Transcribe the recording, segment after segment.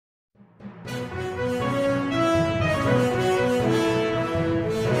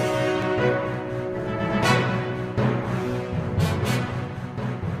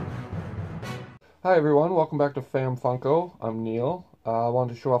Hi everyone, welcome back to Fam Funko. I'm Neil. I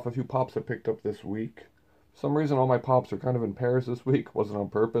wanted to show off a few pops I picked up this week. For some reason all my pops are kind of in pairs this week. Wasn't on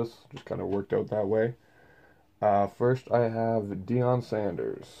purpose, just kind of worked out that way. First I have Deion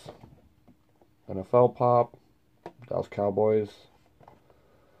Sanders. NFL pop, Dallas Cowboys.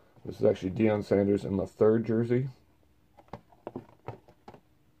 This is actually Deion Sanders in the 3rd jersey.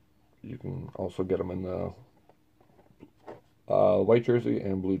 You can also get him in the white jersey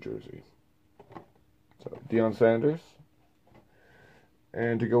and blue jersey. So, Deion Sanders.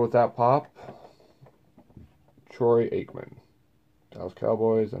 And to go with that pop, Troy Aikman. Dallas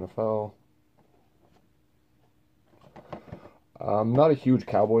Cowboys, NFL. I'm not a huge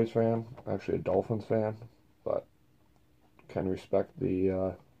Cowboys fan, actually a Dolphins fan, but can respect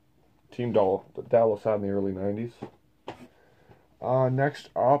the team that Dallas had in the early 90s. Next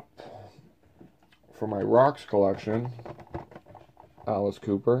up, for my Rocks collection, Alice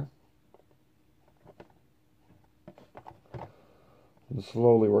Cooper. I'm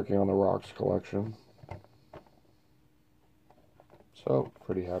slowly working on the Rocks collection. So,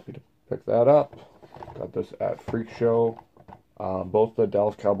 pretty happy to pick that up. Got this at Freakshow. Both the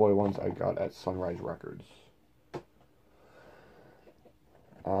Dallas Cowboy ones I got at Sunrise Records.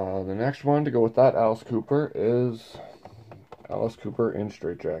 The next one to go with that Alice Cooper is Alice Cooper in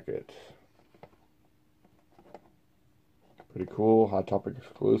Straight Jacket. Pretty cool, Hot Topic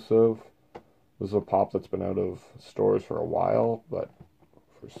exclusive. This is a pop that's been out of stores for a while, but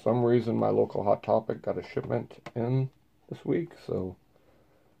for some reason my local Hot Topic got a shipment in this week, so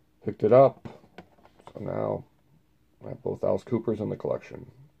picked it up. So now I have both Alice Coopers in the collection.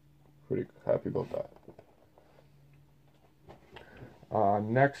 Pretty happy about that.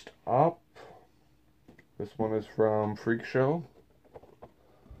 Next up, this one is from Freakshow.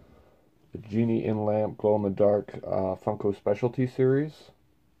 The Genie in Lamp Glow in the Dark Funko Specialty Series.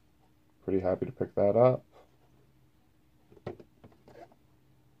 Pretty happy to pick that up.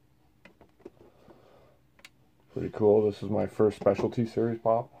 Pretty cool. This is my first Specialty Series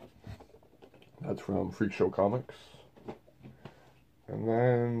pop. That's from Freakshow Comics. And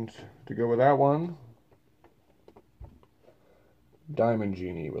then to go with that one, Diamond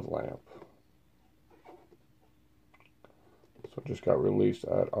Genie with Lamp. So it just got released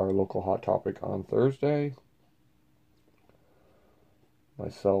at our local Hot Topic on Thursday.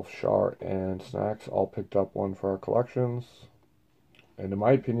 Myself, Shar, and Snacks all picked up one for our collections. And in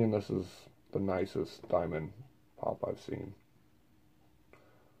my opinion, this is the nicest diamond pop I've seen.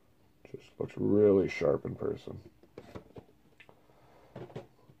 Just looks really sharp in person.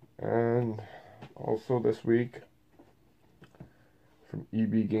 And also this week, from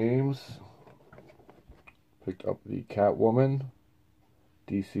EB Games, picked up the Catwoman,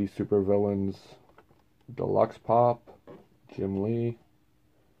 DC Supervillains Deluxe Pop, Jim Lee.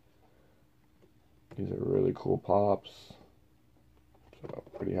 These are really cool pops. So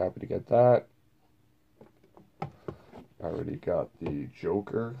I'm pretty happy to get that. I already got the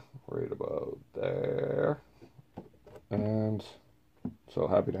Joker right about there. And so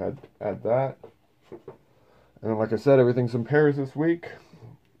happy to add that. And like I said, everything's in pairs this week.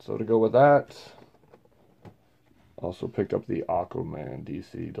 So to go with that, also picked up the Aquaman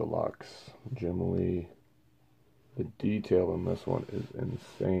DC Deluxe, Jim Lee. The detail in this one is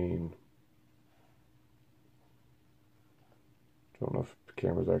insane. Don't know if the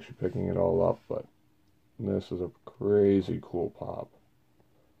camera's actually picking it all up, but this is a crazy cool pop.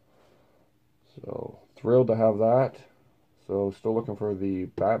 So, thrilled to have that. So, still looking for the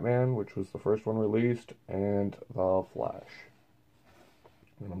Batman, which was the first one released, and the Flash.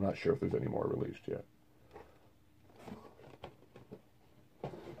 And I'm not sure if there's any more released yet.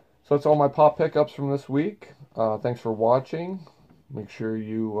 So, that's all my pop pickups from this week. Thanks for watching. Make sure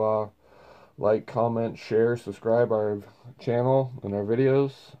you like, comment, share, subscribe our channel and our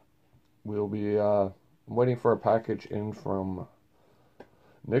videos. We'll be waiting for a package in from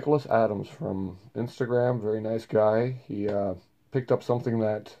Nicholas Adams from Instagram. Very nice guy. He picked up something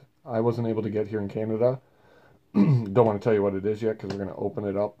that I wasn't able to get here in Canada. Don't want to tell you what it is yet because we're going to open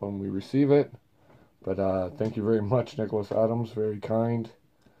it up when we receive it. But thank you very much, Nicholas Adams. Very kind.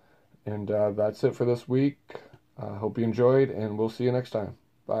 And that's it for this week. Hope you enjoyed, and we'll see you next time.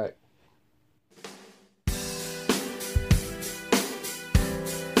 Bye.